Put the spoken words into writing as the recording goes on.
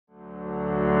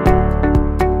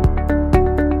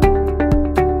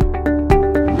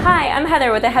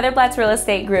Heather with the Heather Blatz Real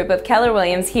Estate Group of Keller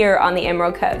Williams here on the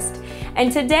Emerald Coast.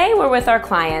 And today we're with our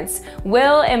clients,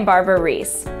 Will and Barbara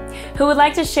Reese, who would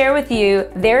like to share with you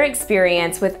their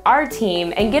experience with our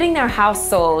team and getting their house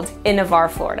sold in Navarre,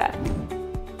 Florida.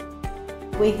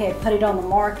 We had put it on the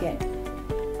market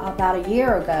about a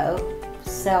year ago,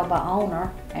 sell by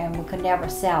owner, and we could never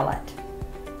sell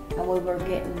it. And we were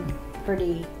getting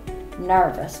pretty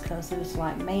nervous because it was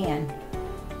like, man,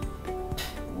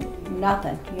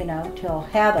 nothing, you know, till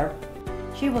Heather.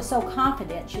 She was so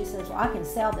confident. She says, well, I can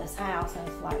sell this house. And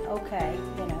it's like, okay,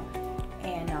 you know.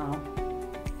 And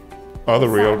other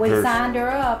realtors, we signed her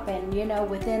up, and you know,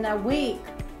 within a week,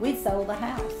 we sold the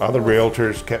house. Other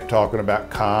realtors kept talking about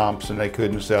comps and they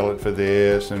couldn't sell it for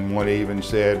this, and one even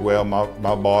said, well,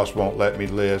 my boss won't let me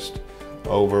list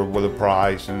over with a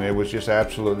price, and it was just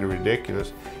absolutely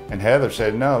ridiculous. And Heather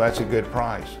said, no, that's a good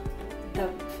price.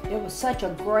 It was such a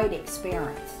great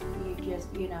experience.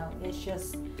 You know, it's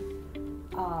just,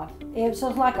 it was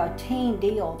just like a team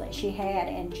deal that she had,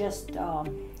 and just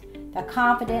the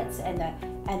confidence and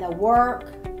the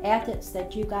work ethics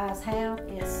that you guys have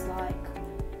is like,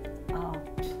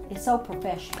 it's so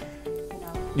professional. You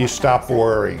know, you stop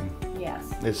worrying.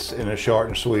 Yes. It's in a short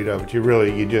and sweet of it.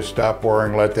 You just stop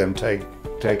worrying, let them take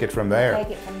it from there.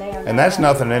 Take it from there. And that's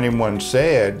nothing anyone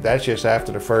said. That's just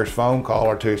after the first phone call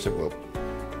or two said, well,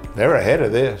 they're ahead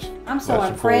of this. I'm so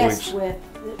impressed with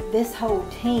this whole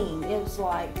team. It was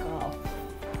like,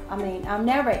 I mean, I've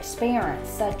never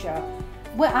experienced such a,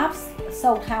 well, I've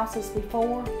sold houses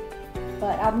before,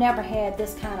 but I've never had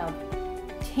this kind of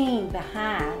team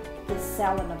behind this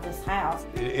selling of this house.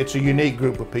 It's a unique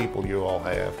group of people you all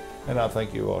have, and I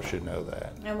think you all should know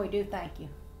that. And we do thank you.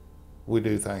 We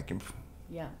do thank you.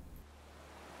 Yeah.